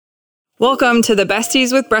Welcome to the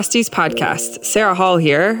Besties with Breasties podcast. Sarah Hall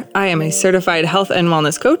here. I am a certified health and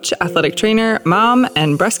wellness coach, athletic trainer, mom,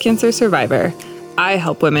 and breast cancer survivor. I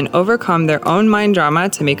help women overcome their own mind drama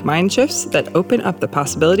to make mind shifts that open up the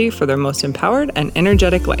possibility for their most empowered and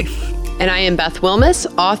energetic life. And I am Beth Wilmus,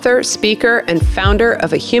 author, speaker, and founder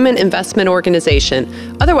of a human investment organization,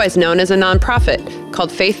 otherwise known as a nonprofit,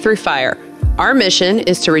 called Faith Through Fire. Our mission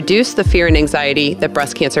is to reduce the fear and anxiety that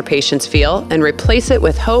breast cancer patients feel and replace it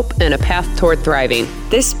with hope and a path toward thriving.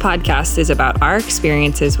 This podcast is about our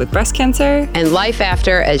experiences with breast cancer and life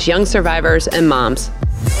after as young survivors and moms.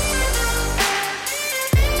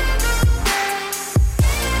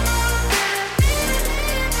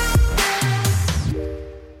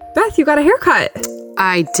 Beth, you got a haircut.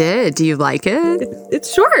 I did. Do you like it?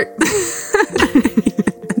 It's short.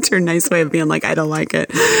 That's your nice way of being like, I don't like it.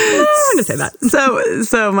 I'm going to say that.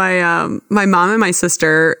 So my mom and my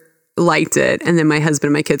sister liked it. And then my husband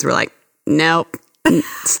and my kids were like, nope,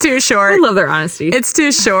 it's too short. I love their honesty. It's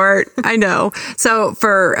too short. I know. So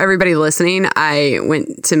for everybody listening, I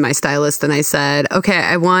went to my stylist and I said, okay,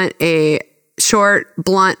 I want a short,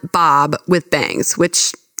 blunt bob with bangs,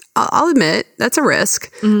 which I'll admit that's a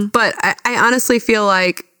risk. Mm-hmm. But I honestly feel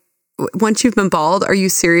like once you've been bald, are you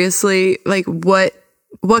seriously like, what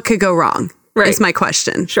could go wrong? Right. Is my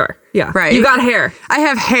question. Sure. Yeah. Right. You got hair. I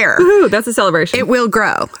have hair. Woohoo, that's a celebration. It will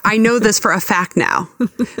grow. I know this for a fact now.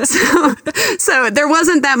 So there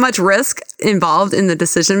wasn't that much risk involved in the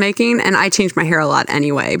decision making, and I changed my hair a lot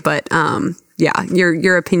anyway. But yeah,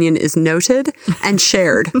 your opinion is noted and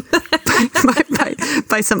shared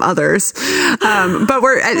by some others. But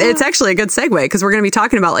it's actually a good segue because we're going to be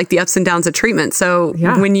talking about like the ups and downs of treatment. So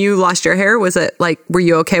when you lost your hair, was it like, were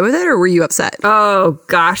you okay with it or were you upset? Oh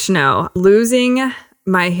gosh, no. Losing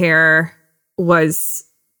my hair was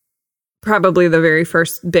probably the very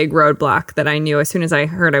first big roadblock that I knew. As soon as I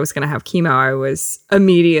heard I was going to have chemo, I was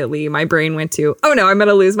immediately, my brain went to, oh no, I'm going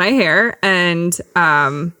to lose my hair. And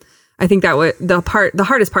I think that was the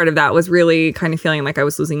hardest part of that was really kind of feeling like I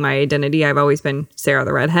was losing my identity. I've always been Sarah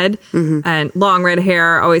the redhead, and long red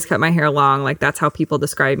hair, always cut my hair long. Like that's how people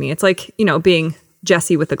describe me. It's like, being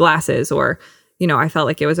Jessie with the glasses, or, I felt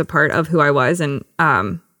like it was a part of who I was. And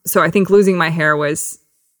so I think losing my hair was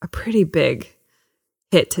a pretty big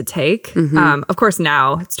hit to take. Of course,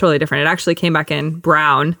 now it's totally different. It actually came back in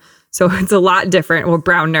brown. So it's a lot different. Well,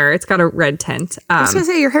 browner. It's got a red tint. I was going to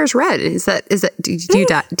say your hair's red. Is that?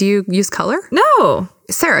 Do you use color? No,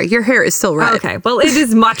 Sarah, your hair is still red. Okay, well, it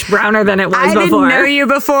is much browner than it was before. I didn't know you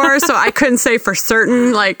before, so I couldn't say for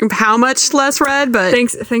certain like how much less red. But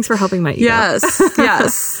thanks for helping my ego.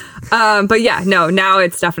 Yes. But yeah, no. Now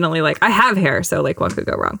it's definitely like I have hair, so like what could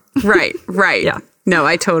go wrong? Right. Yeah. No,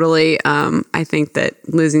 I totally, I think that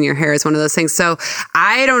losing your hair is one of those things. So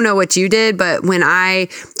I don't know what you did, but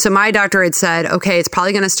so my doctor had said, okay, it's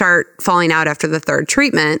probably going to start falling out after the third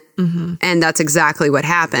treatment. And that's exactly what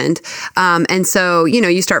happened. And so,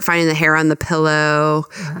 you start finding the hair on the pillow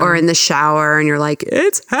or in the shower and you're like,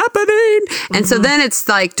 it's happening. And so then it's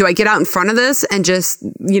like, do I get out in front of this and just,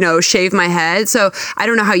 shave my head? So I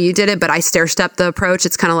don't know how you did it, but I stair-stepped the approach.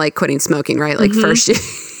 It's kind of like quitting smoking, right? Like first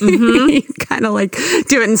you kind of like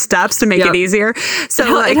do it in steps to make it easier.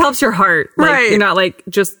 So it helps your heart. Like, you're not like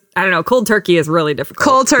just, I don't know, cold turkey is really difficult.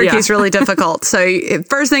 Cold turkey is really difficult. So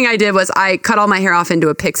first thing I did was I cut all my hair off into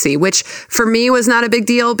a pixie, which for me was not a big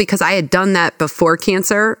deal because I had done that before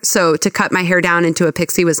cancer. So to cut my hair down into a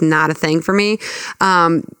pixie was not a thing for me.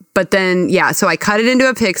 But then, so I cut it into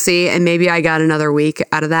a pixie and maybe I got another week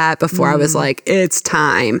out of that before I was like, it's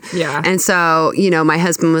time. Yeah. And so, my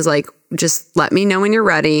husband was like, just let me know when you're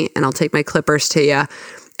ready and I'll take my clippers to you.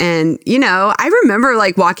 And, I remember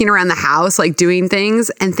like walking around the house, like doing things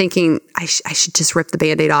and thinking I should just rip the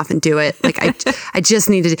Band-Aid off and do it. Like I just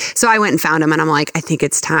needed to. So I went and found him and I'm like, I think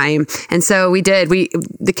it's time. And so we did.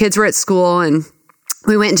 The kids were at school and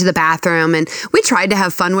we went into the bathroom and we tried to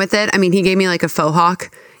have fun with it. I mean, he gave me like a faux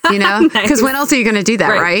hawk. Because when else are you going to do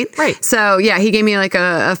that, right? Right. So he gave me like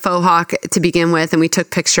a faux hawk to begin with and we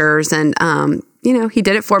took pictures and, he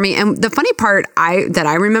did it for me. And the funny part that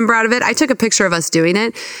I remember out of it, I took a picture of us doing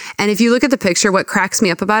it. And if you look at the picture, what cracks me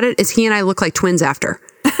up about it is he and I look like twins after.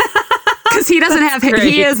 Because he doesn't have hair.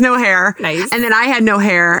 He has no hair. Nice. And then I had no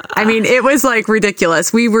hair. I mean, it was like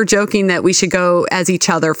ridiculous. We were joking that we should go as each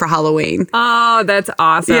other for Halloween. Oh, that's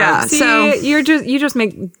awesome. Yeah. See, so you just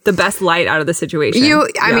make the best light out of the situation.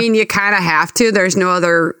 I mean, you kind of have to. There's no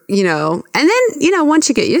other, and then, once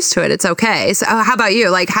you get used to it, it's okay. So how about you?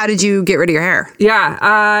 Like, how did you get rid of your hair?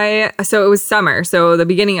 Yeah. So it was summer. So the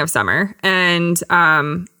beginning of summer. And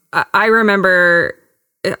I remember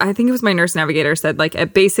I think it was my nurse navigator said,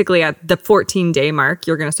 like, basically at the 14-day mark,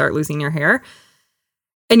 you're going to start losing your hair.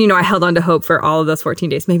 And, I held on to hope for all of those 14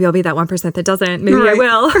 days. Maybe I'll be that 1% that doesn't. Maybe I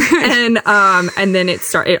will. And then it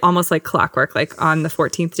almost like clockwork, like on the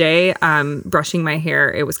 14th day, brushing my hair,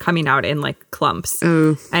 it was coming out in like clumps.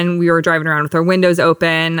 Ooh. And we were driving around with our windows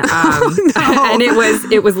open. And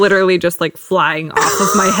it was literally just like flying off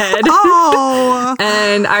of my head. Oh.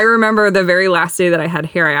 And I remember the very last day that I had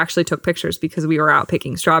hair, I actually took pictures because we were out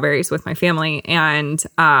picking strawberries with my family. And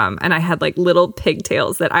I had like little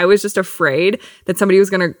pigtails that I was just afraid that somebody was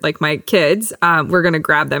going to, like my kids, were going to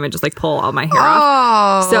grab them and just like pull all my hair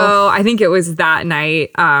off. So I think it was that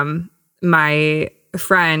night, my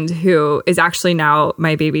friend, who is actually now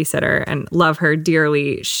my babysitter and love her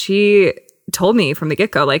dearly, she told me from the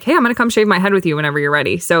get-go, like, hey, I'm going to come shave my head with you whenever you're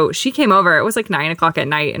ready. So she came over. It was like 9:00 at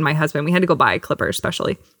night, and my husband, we had to go buy clippers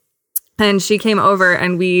specially. And she came over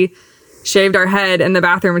and we shaved our head in the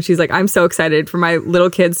bathroom, and she's like, I'm so excited for my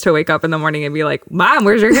little kids to wake up in the morning and be like, Mom,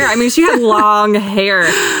 where's your hair? I mean, she had long hair.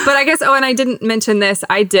 But I guess, and I didn't mention this,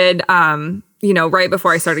 I did, right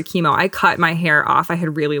before I started chemo, I cut my hair off. I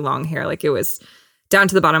had really long hair. Like, it was down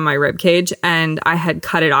to the bottom of my rib cage, and I had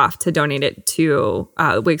cut it off to donate it to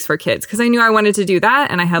Wigs for Kids because I knew I wanted to do that,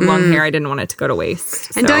 and I had long hair. I didn't want it to go to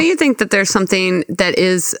waste. And don't you think that there's something that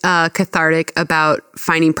is cathartic about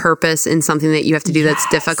finding purpose in something that you have to do that's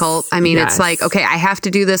difficult? I mean, it's like, okay, I have to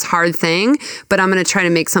do this hard thing, but I'm going to try to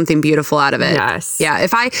make something beautiful out of it. Yes. Yeah.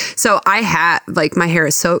 I had, like, my hair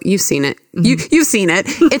is so, you've seen it. You've seen it.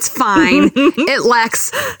 It's fine. It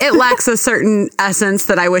lacks a certain essence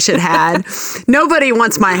that I wish it had. Nobody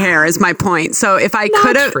wants my hair is my point. So if I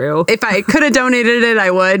could have donated it,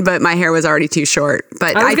 I would, but my hair was already too short.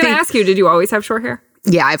 But I was going to ask you, did you always have short hair?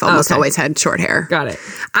 Yeah, I've almost always had short hair. Got it.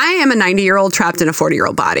 I am a 90-year-old trapped in a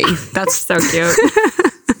 40-year-old body. That's so cute.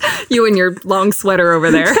 You and your long sweater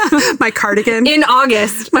over there. My cardigan. In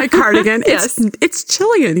August. My cardigan. Yes. It's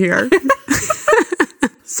chilly in here.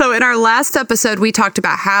 So in our last episode, we talked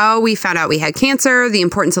about how we found out we had cancer, the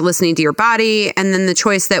importance of listening to your body, and then the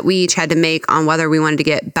choice that we each had to make on whether we wanted to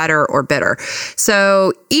get better or bitter.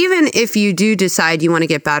 So even if you do decide you want to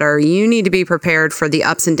get better, you need to be prepared for the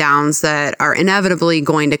ups and downs that are inevitably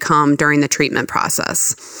going to come during the treatment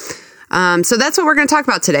process. So that's what we're going to talk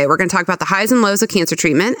about today. We're going to talk about the highs and lows of cancer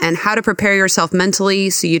treatment and how to prepare yourself mentally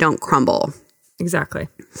so you don't crumble. Exactly.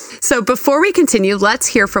 So before we continue, let's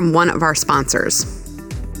hear from one of our sponsors.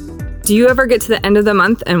 Do you ever get to the end of the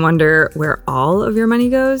month and wonder where all of your money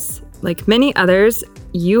goes? Like many others,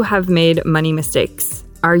 you have made money mistakes.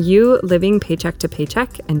 Are you living paycheck to paycheck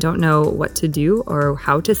and don't know what to do or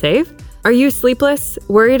how to save? Are you sleepless,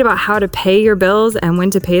 worried about how to pay your bills and when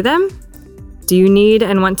to pay them? Do you need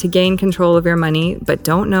and want to gain control of your money but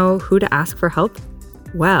don't know who to ask for help?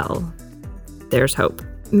 Well, there's hope.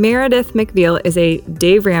 Meredith McVeal is a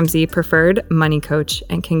Dave Ramsey preferred money coach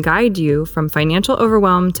and can guide you from financial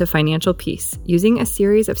overwhelm to financial peace using a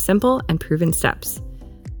series of simple and proven steps.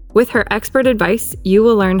 With her expert advice, you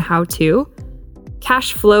will learn how to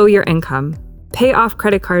cash flow your income, pay off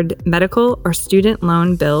credit card, medical, or student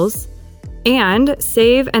loan bills, and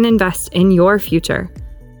save and invest in your future.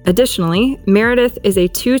 Additionally, Meredith is a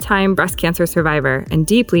 2-time breast cancer survivor and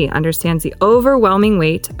deeply understands the overwhelming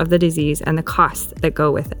weight of the disease and the costs that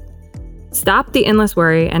go with it. Stop the endless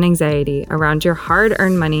worry and anxiety around your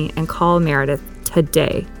hard-earned money and call Meredith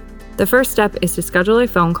today. The first step is to schedule a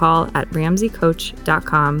phone call at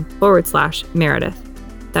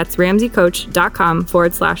ramseycoach.com/Meredith. That's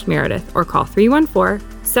ramseycoach.com/Meredith or call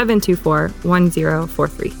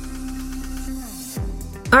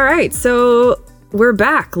 314-724-1043. All right, so we're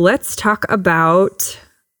back. Let's talk about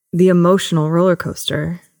the emotional roller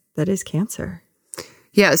coaster that is cancer.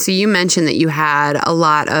 Yeah, so you mentioned that you had a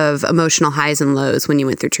lot of emotional highs and lows when you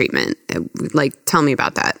went through treatment. Like, tell me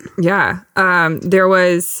about that. Yeah, there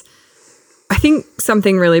was, I think,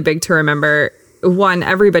 something really big to remember. One,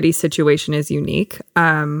 everybody's situation is unique.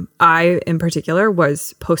 I, in particular,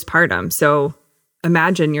 was postpartum. So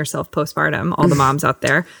imagine yourself postpartum, all the moms out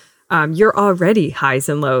there. You're already highs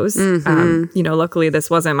and lows. Luckily this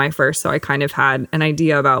wasn't my first, so I kind of had an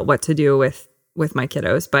idea about what to do with my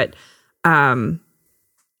kiddos. But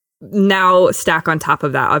now stack on top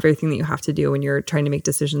of that everything that you have to do when you're trying to make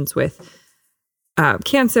decisions with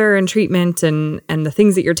cancer and treatment and the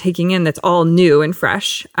things that you're taking in that's all new and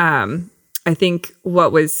fresh. I think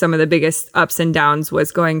what was some of the biggest ups and downs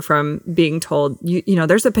was going from being told,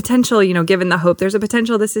 there's a potential, given the hope, there's a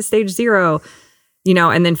potential, this is stage 0.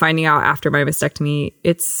 And then finding out after my mastectomy,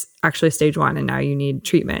 it's actually stage 1 and now you need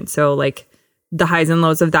treatment. So like the highs and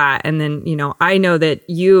lows of that. And then, I know that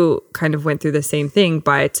you kind of went through the same thing,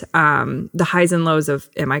 but the highs and lows of,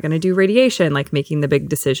 am I going to do radiation? Like making the big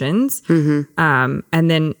decisions. And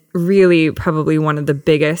then really probably one of the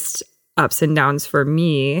biggest ups and downs for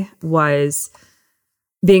me was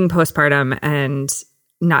being postpartum and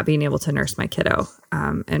not being able to nurse my kiddo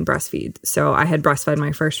and breastfeed. So I had breastfed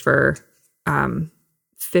my first for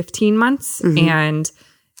 15 months and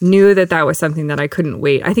knew that was something that I couldn't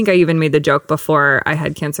wait. I think I even made the joke before I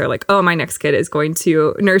had cancer, like, oh, my next kid is going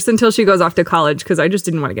to nurse until she goes off to college, because I just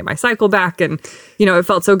didn't want to get my cycle back. And, it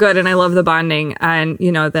felt so good and I love the bonding. And,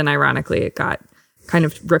 then ironically it got kind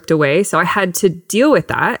of ripped away. So I had to deal with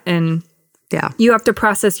that. And you have to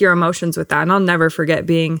process your emotions with that. And I'll never forget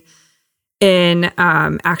being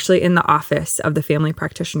actually in the office of the family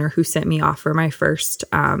practitioner who sent me off for my first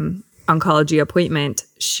oncology appointment.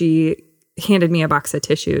 She handed me a box of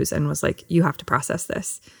tissues and was like, you have to process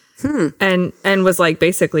this. And was like,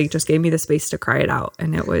 basically just gave me the space to cry it out.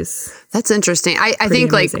 And that's interesting. I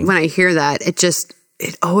think amazing. Like when I hear that,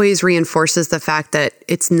 it always reinforces the fact that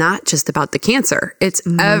it's not just about the cancer. It's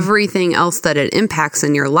everything else that it impacts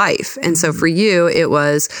in your life. And so for you, it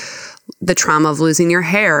was the trauma of losing your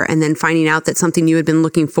hair and then finding out that something you had been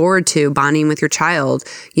looking forward to, bonding with your child,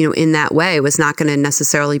 in that way was not going to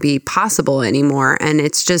necessarily be possible anymore. And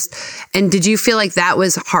did you feel like that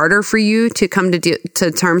was harder for you to come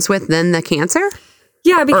to terms with than the cancer?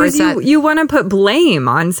 Yeah, because you want to put blame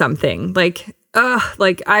on something like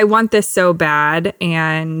I want this so bad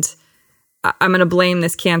and I'm going to blame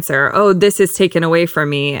this cancer. Oh, this is taken away from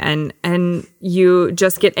me. And you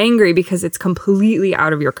just get angry because it's completely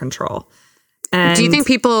out of your control. And do you think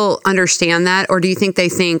people understand that? Or do you think they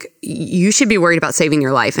think you should be worried about saving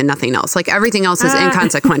your life and nothing else? Like everything else is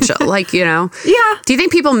inconsequential. Yeah. Do you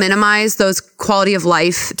think people minimize those quality of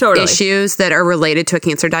life issues that are related to a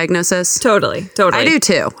cancer diagnosis? Totally. I do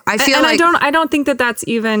too. I feel I don't think that that's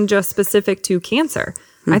even just specific to cancer.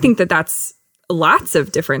 I think that that's lots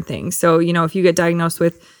of different things. So, if you get diagnosed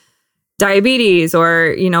with diabetes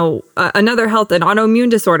or, another an autoimmune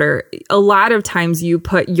disorder, a lot of times you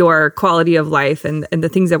put your quality of life and the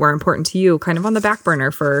things that were important to you kind of on the back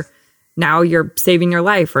burner for now you're saving your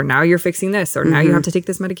life, or now you're fixing this, or now you have to take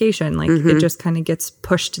this medication. Like it just kind of gets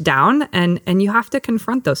pushed down and you have to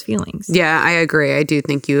confront those feelings. Yeah, I agree. I do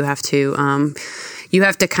think you have to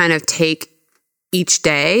kind of take each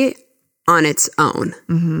day on its own,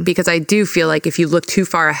 because I do feel like if you look too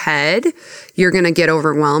far ahead, you're going to get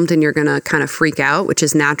overwhelmed and you're going to kind of freak out, which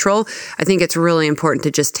is natural. I think it's really important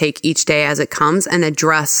to just take each day as it comes and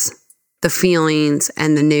address the feelings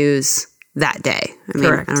and the news that day. I mean,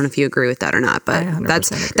 correct. I don't know if you agree with that or not, but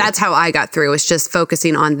that's how I got through, was just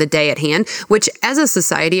focusing on the day at hand, which as a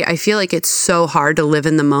society, I feel like it's so hard to live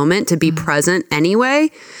in the moment, to be present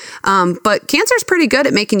anyway. But cancer is pretty good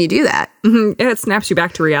at making you do that. It snaps you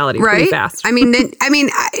back to reality pretty fast. I mean,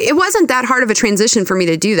 it wasn't that hard of a transition for me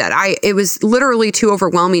to do that. It was literally too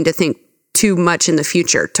overwhelming to think too much in the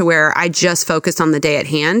future, to where I just focused on the day at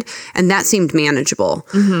hand, and that seemed manageable.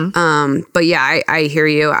 But yeah, I hear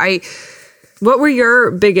you. What were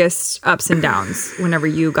your biggest ups and downs whenever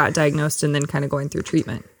you got diagnosed and then kind of going through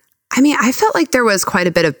treatment? I mean, I felt like there was quite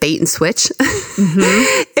a bit of bait and switch.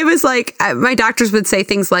 It was like my doctors would say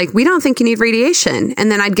things like, we don't think you need radiation. And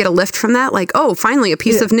then I'd get a lift from that, like, oh, finally a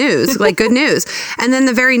piece of news, like good news. And then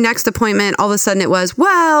the very next appointment, all of a sudden it was,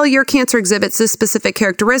 well, your cancer exhibits this specific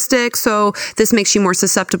characteristic, so this makes you more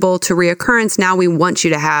susceptible to reoccurrence. Now we want you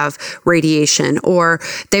to have radiation. Or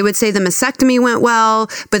they would say the mastectomy went well,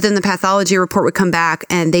 but then the pathology report would come back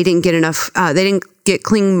and they didn't get enough, they didn't get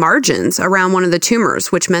clean margins around one of the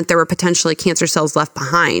tumors, which meant there were potentially cancer cells left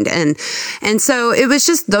behind. And so it was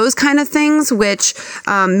just those kind of things which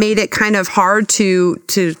made it kind of hard to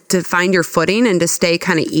find your footing and to stay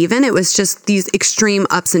kind of even. It was just these extreme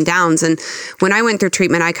ups and downs. And when I went through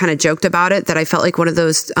treatment, I kind of joked about it, that I felt like one of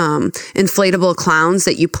those inflatable clowns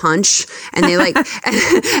that you punch and they like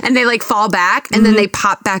and they like fall back and then they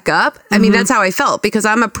pop back up. I mean, that's how I felt, because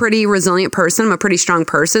I'm a pretty resilient person. I'm a pretty strong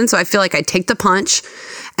person. So I feel like I'd take the punch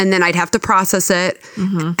and then I'd have to process it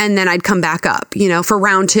and then I'd come back up, for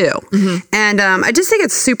round two. And I just think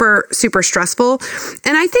it's super, super stressful.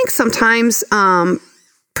 And I think sometimes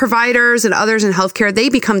providers and others in healthcare, they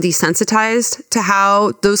become desensitized to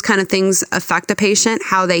how those kind of things affect a patient,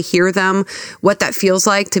 how they hear them, what that feels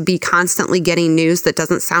like to be constantly getting news that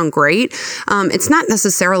doesn't sound great. It's not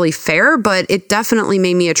necessarily fair, but it definitely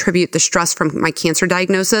made me attribute the stress from my cancer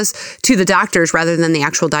diagnosis to the doctors rather than the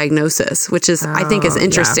actual diagnosis, which is, I think, is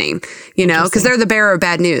interesting, because they're the bearer of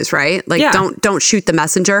bad news, right? Like, don't shoot the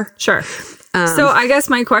messenger. Sure. So I guess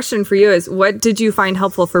my question for you is, what did you find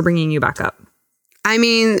helpful for bringing you back up? I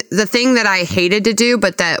mean, the thing that I hated to do,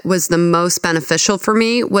 but that was the most beneficial for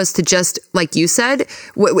me was to just, like you said,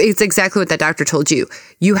 it's exactly what that doctor told you.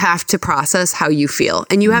 You have to process how you feel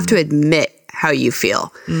and you have to admit how you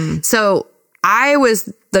feel. So I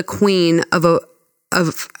was the queen of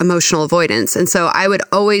emotional avoidance. And so I would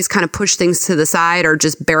always kind of push things to the side or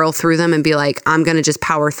just barrel through them and be like, I'm going to just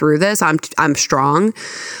power through this. I'm strong.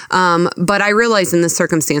 But I realized in this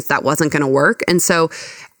circumstance that wasn't going to work. And so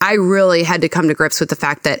I really had to come to grips with the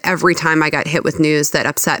fact that every time I got hit with news that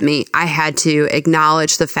upset me, I had to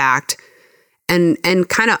acknowledge the fact and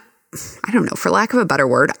kind of, I don't know, for lack of a better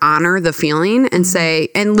word, honor the feeling and say,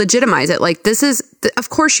 and legitimize it. Like, this is, of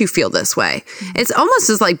course you feel this way. It's almost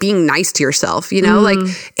as like being nice to yourself, you know, like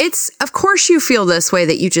it's, of course you feel this way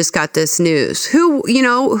that you just got this news. Who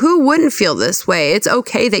wouldn't feel this way? It's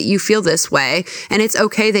okay that you feel this way. And it's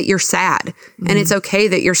okay that you're sad and it's okay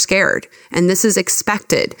that you're scared. And this is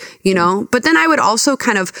expected, you know, but then I would also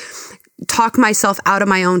kind of talk myself out of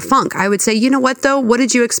my own funk. I would say, you know what, though? What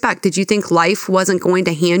did you expect? Did you think life wasn't going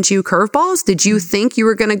to hand you curveballs? Did you think you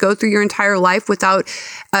were going to go through your entire life without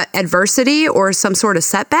adversity or some sort of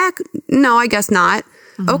setback? No, I guess not.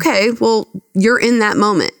 Okay, well, you're in that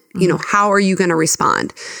moment. You know, how are you going to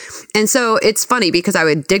respond? And so it's funny because I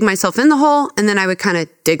would dig myself in the hole and then I would kind of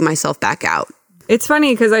dig myself back out. It's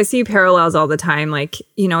funny because I see parallels all the time. Like,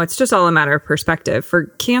 you know, it's just all a matter of perspective. For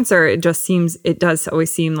cancer, it does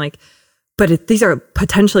always seem like, but these are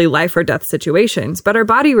potentially life or death situations. But our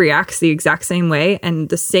body reacts the exact same way. And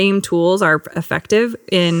the same tools are effective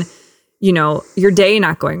in, you know, your day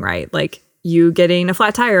not going right. Like you getting a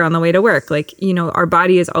flat tire on the way to work. Like, you know, our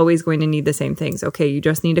body is always going to need the same things. Okay, you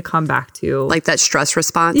just need to come back to... Like that stress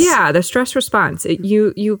response? Yeah, the stress response.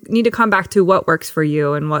 You need to come back to what works for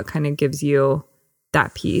you and what kind of gives you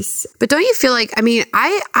that peace. But don't you feel like, I mean,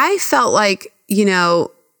 I felt like, you know,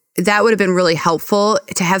 that would have been really helpful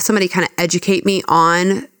to have somebody kind of educate me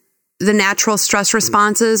on the natural stress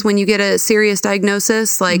responses when you get a serious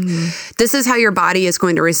diagnosis. Like, this is how your body is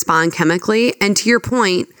going to respond chemically. And to your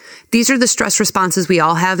point, these are the stress responses we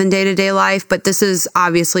all have in day-to-day life, but this is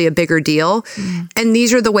obviously a bigger deal. And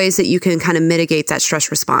these are the ways that you can kind of mitigate that stress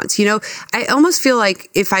response. You know, I almost feel like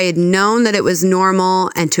if I had known that it was normal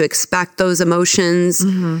and to expect those emotions,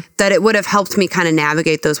 that it would have helped me kind of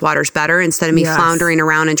navigate those waters better instead of me floundering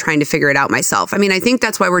around and trying to figure it out myself. I mean, I think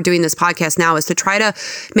that's why we're doing this podcast now, is to try to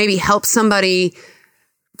maybe help somebody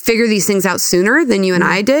figure these things out sooner than you and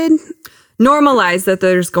I did. Normalize that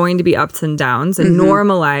there's going to be ups and downs and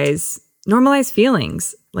normalize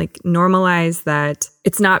feelings. Like normalize that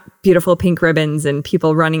it's not beautiful pink ribbons and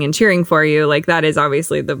people running and cheering for you. Like that is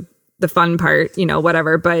obviously the fun part, you know,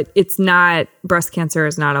 whatever, but it's not, breast cancer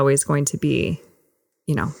is not always going to be,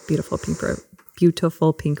 you know, beautiful pink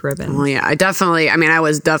ribbons. Well, yeah, I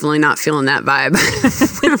was definitely not feeling that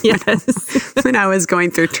vibe Yes. when I was going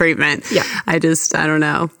through treatment. Yeah. I don't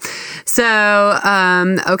know.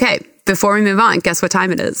 So, okay. Before we move on, guess what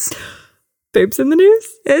time it is? Boobs in the news.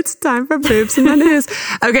 It's time for Boobs in the News.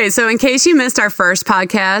 Okay, so in case you missed our first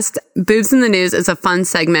podcast, Boobs in the News is a fun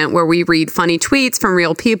segment where we read funny tweets from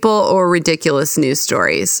real people or ridiculous news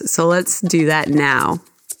stories. So let's do that now.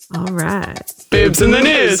 All right. Boobs in the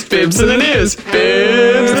news. Boobs in the news.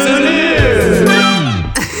 Boobs in the news.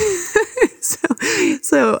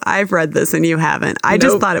 So I've read this and you haven't. I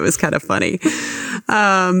just thought it was kind of funny.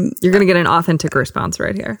 You're going to get an authentic response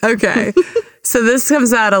right here. Okay. So this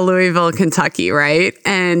comes out of Louisville, Kentucky, right?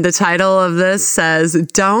 And the title of this says,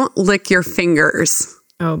 "Don't lick your fingers."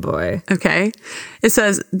 Oh, boy. Okay. It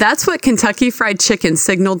says, "That's what Kentucky Fried Chicken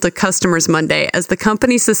signaled to customers Monday as the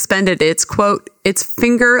company suspended its, quote, its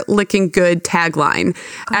finger licking good tagline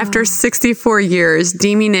after 64 years,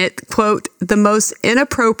 deeming it, quote, the most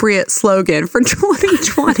inappropriate slogan for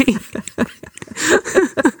 2020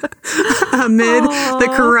 amid the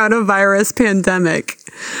coronavirus pandemic.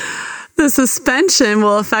 The suspension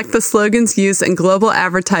will affect the slogan's use in global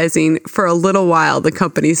advertising for a little while," the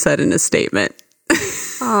company said in a statement.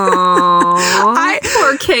 Oh,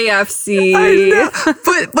 poor KFC.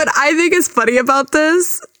 But what I think is funny about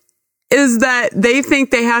this is that they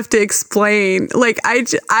think they have to explain. Like, I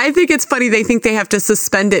think it's funny they think they have to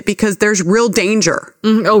suspend it because there's real danger.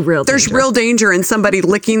 There's real danger in somebody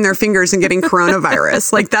licking their fingers and getting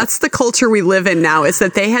coronavirus. Like, that's the culture we live in now, is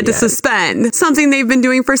that they had to suspend something they've been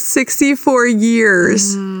doing for 64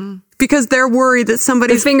 years. Because they're worried that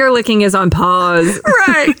somebody's... The finger licking is on pause.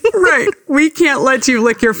 Right. We can't let you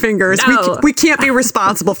lick your fingers. No. We can't be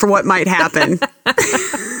responsible for what might happen. So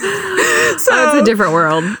it's a different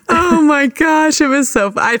world. Oh my gosh, it was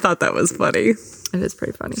I thought that was funny. It is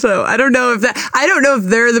pretty funny. So I don't know if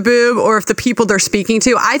they're the boob or if the people they're speaking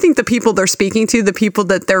to. I think the people they're speaking to, the people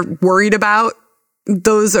that they're worried about,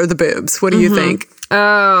 those are the boobs. What do you think?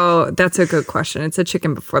 Oh, that's a good question. It's a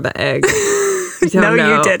chicken before the egg. No,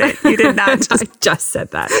 you didn't. You did not. I just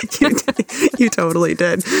said that. You totally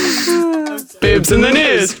did. Bibs in the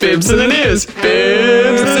news. Bibs in the news.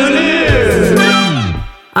 Bibs in the news.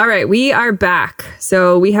 All right, we are back.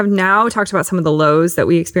 So we have now talked about some of the lows that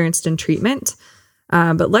we experienced in treatment.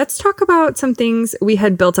 But let's talk about some things we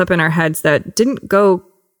had built up in our heads that didn't go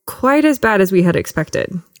quite as bad as we had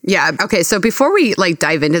expected. Yeah. Okay. So before we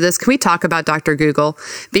dive into this, can we talk about Dr. Google?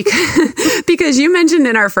 Because you mentioned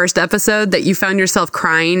in our first episode that you found yourself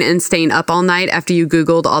crying and staying up all night after you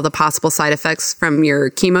Googled all the possible side effects from your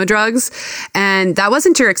chemo drugs. And that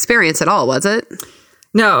wasn't your experience at all, was it?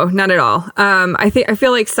 No, not at all. I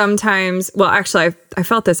feel like sometimes, well, actually, I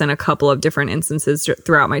felt this in a couple of different instances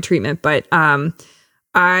throughout my treatment, but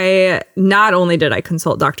I not only did I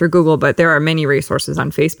consult Dr. Google, but there are many resources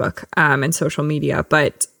on Facebook and social media.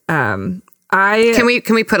 But can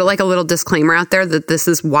we put a little disclaimer out there that this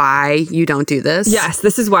is why you don't do this? Yes,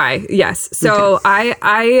 this is why. Yes. So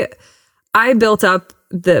okay. I built up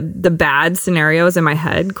the bad scenarios in my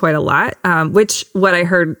head quite a lot, which what I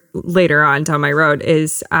heard later on down my road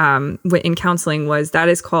is in counseling that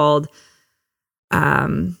is called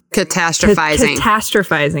catastrophizing.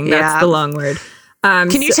 Catastrophizing. That's the long word.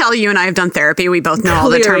 Can you tell you and I have done therapy? We both know all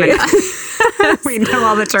the terminology. We know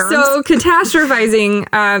all the terms. So catastrophizing,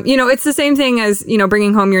 it's the same thing as,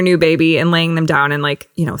 bringing home your new baby and laying them down and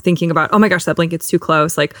thinking about, oh my gosh, that blanket's too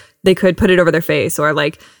close. Like they could put it over their face or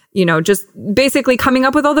just basically coming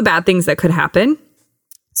up with all the bad things that could happen.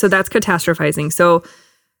 So that's catastrophizing. So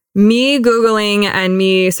me Googling and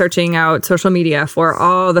me searching out social media for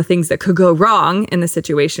all the things that could go wrong in the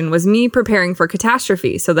situation was me preparing for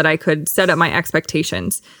catastrophe so that I could set up my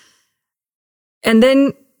expectations. And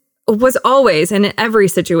then was always, and in every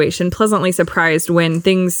situation, pleasantly surprised when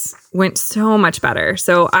things went so much better.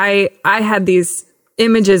 So I had these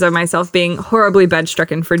images of myself being horribly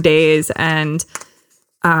bed-stricken for days and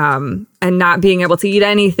not being able to eat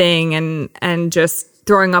anything and just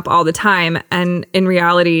throwing up all the time. And in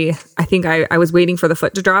reality, I think I was waiting for the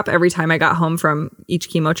foot to drop every time I got home from each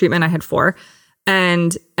chemo treatment. I had 4.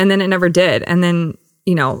 And then it never did. And then,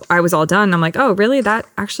 I was all done. I'm like, oh, really? That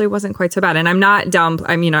actually wasn't quite so bad. And I'm not down.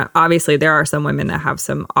 Obviously there are some women that have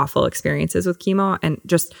some awful experiences with chemo, and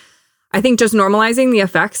I think just normalizing the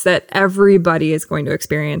effects that everybody is going to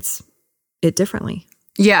experience it differently.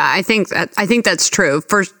 Yeah, I think that's true.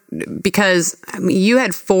 First, because you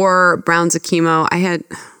had 4 rounds of chemo.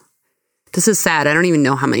 This is sad. I don't even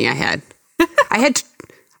know how many I had. I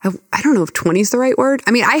don't know if 20 is the right word.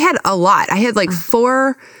 I had a lot. I had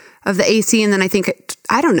 4 of the AC, and then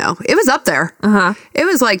I don't know. It was up there. It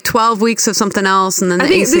was 12 weeks of something else, and then the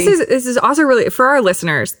AC. This is also really, for our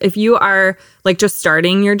listeners, if you are just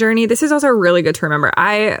starting your journey, this is also really good to remember.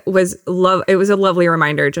 It was a lovely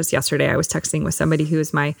reminder. Just yesterday, I was texting with somebody who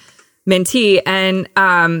is my mentee, and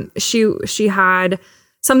she had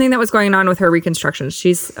something that was going on with her reconstruction.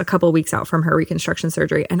 She's a couple weeks out from her reconstruction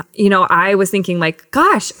surgery. And, I was thinking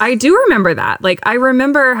gosh, I do remember that. I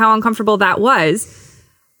remember how uncomfortable that was.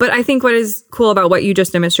 But I think what is cool about what you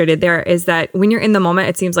just demonstrated there is that when you're in the moment,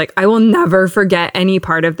 it seems like I will never forget any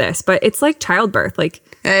part of this. But it's like childbirth.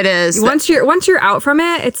 It is. Once you're out from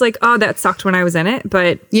it, it's oh, that sucked when I was in it.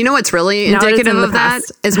 But what's really indicative of that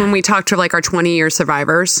is when we talk to our 20-year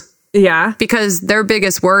survivors. Yeah. Because their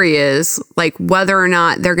biggest worry is whether or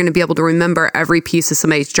not they're going to be able to remember every piece of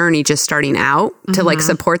somebody's journey just starting out to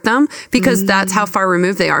support them, because that's how far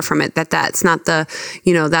removed they are from it. That's not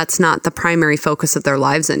the primary focus of their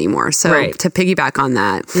lives anymore. So to piggyback on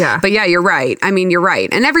that. Yeah. But yeah, you're right. You're right.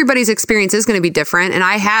 And everybody's experience is going to be different. And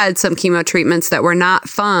I had some chemo treatments that were not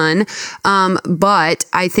fun. But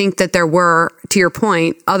I think that there were, to your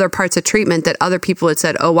point, other parts of treatment that other people had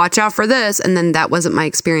said, oh, watch out for this. And then that wasn't my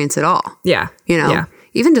experience at all. Yeah.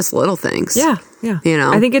 Even just little things. Yeah. Yeah.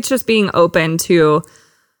 I think it's just being open to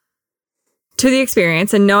the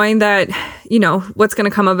experience and knowing that, what's going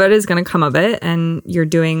to come of it is going to come of it. And you're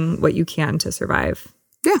doing what you can to survive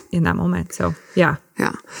in that moment. So, yeah.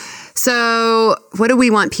 Yeah. So what do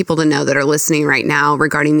we want people to know that are listening right now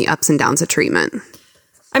regarding the ups and downs of treatment?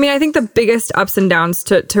 I think the biggest ups and downs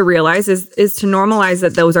to realize is to normalize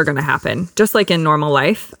that those are going to happen. Just like in normal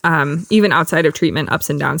life, even outside of treatment, ups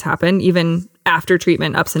and downs happen. Even after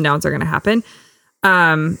treatment, ups and downs are going to happen.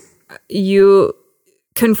 You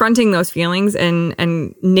confronting those feelings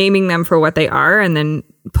and naming them for what they are, and then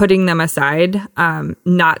putting them aside,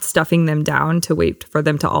 not stuffing them down to wait for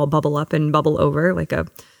them to all bubble up and bubble over like a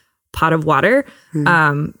pot of water.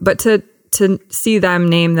 But to see them,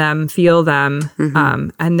 name them, feel them,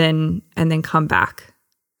 and then come back.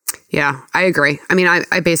 Yeah, I agree. I mean,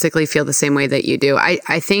 I basically feel the same way that you do.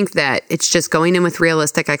 I think that it's just going in with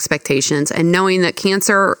realistic expectations and knowing that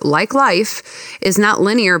cancer, like life, is not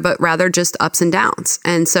linear, but rather just ups and downs.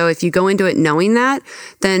 And so if you go into it knowing that,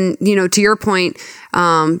 then, to your point,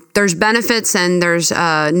 there's benefits and there's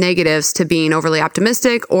negatives to being overly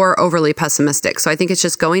optimistic or overly pessimistic. So I think it's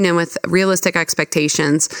just going in with realistic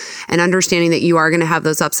expectations and understanding that you are going to have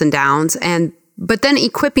those ups and downs, but then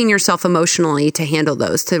equipping yourself emotionally to handle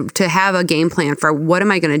those, to have a game plan for what am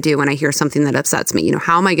I going to do when I hear something that upsets me?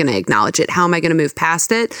 How am I going to acknowledge it? How am I going to move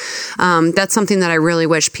past it? That's something that I really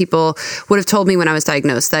wish people would have told me when I was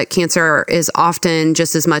diagnosed, that cancer is often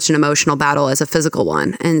just as much an emotional battle as a physical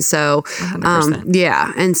one. And so,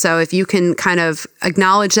 And so if you can kind of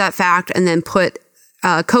acknowledge that fact and then put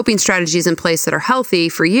coping strategies in place that are healthy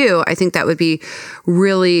for you, I think that would be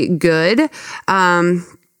really good.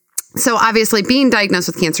 So obviously being diagnosed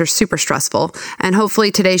with cancer is super stressful, and hopefully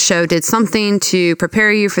today's show did something to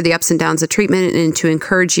prepare you for the ups and downs of treatment and to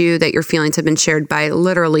encourage you that your feelings have been shared by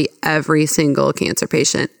literally every single cancer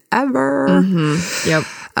patient ever. Yep.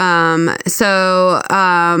 So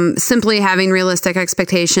simply having realistic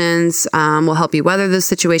expectations will help you weather those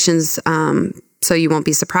situations so you won't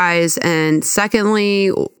be surprised. And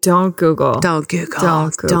secondly, don't Google. Don't do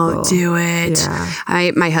it.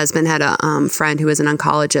 Yeah. My husband had a friend who was an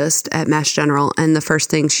oncologist at Mass General, and the first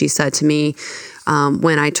thing she said to me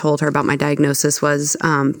when I told her about my diagnosis was,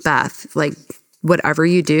 Beth, whatever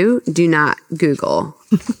you do not Google.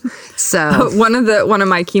 So one of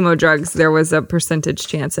my chemo drugs, there was a percentage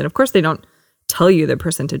chance, and of course they don't tell you the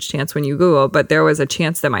percentage chance when you Google, but there was a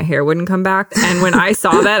chance that my hair wouldn't come back. And when I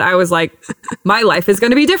saw that, I was like, my life is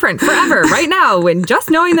going to be different forever right now when just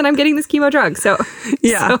knowing that I'm getting this chemo drug. So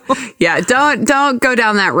don't go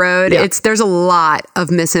down that road. Yeah. There's a lot of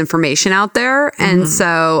misinformation out there. And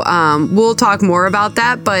so we'll talk more about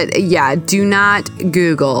that, but do not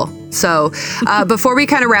Google. So before we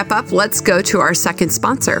kind of wrap up, let's go to our second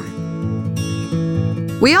sponsor.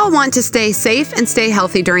 We all want to stay safe and stay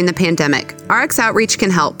healthy during the pandemic. RX Outreach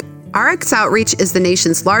can help. RX Outreach is the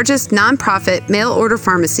nation's largest nonprofit mail-order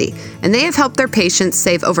pharmacy, and they have helped their patients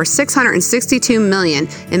save over $662 million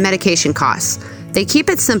in medication costs. They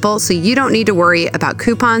keep it simple so you don't need to worry about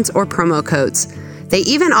coupons or promo codes. They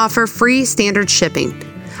even offer free standard shipping.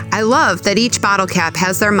 I love that each bottle cap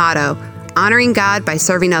has their motto, honoring God by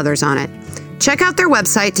serving others on it. Check out their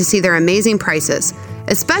website to see their amazing prices,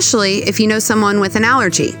 especially if you know someone with an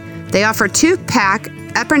allergy. They offer 2-pack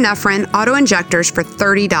epinephrine auto-injectors for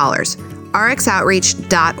 $30.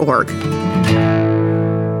 rxoutreach.org.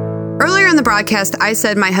 Earlier in the broadcast, I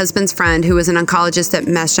said my husband's friend, who was an oncologist at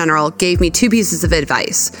Mass General, gave me 2 pieces of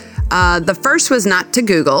advice. The first was not to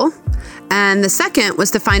Google, and the second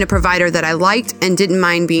was to find a provider that I liked and didn't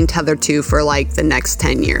mind being tethered to for the next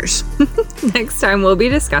 10 years. Next time we'll be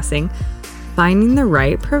discussing finding the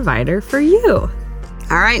right provider for you.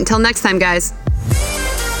 All right, until next time, guys.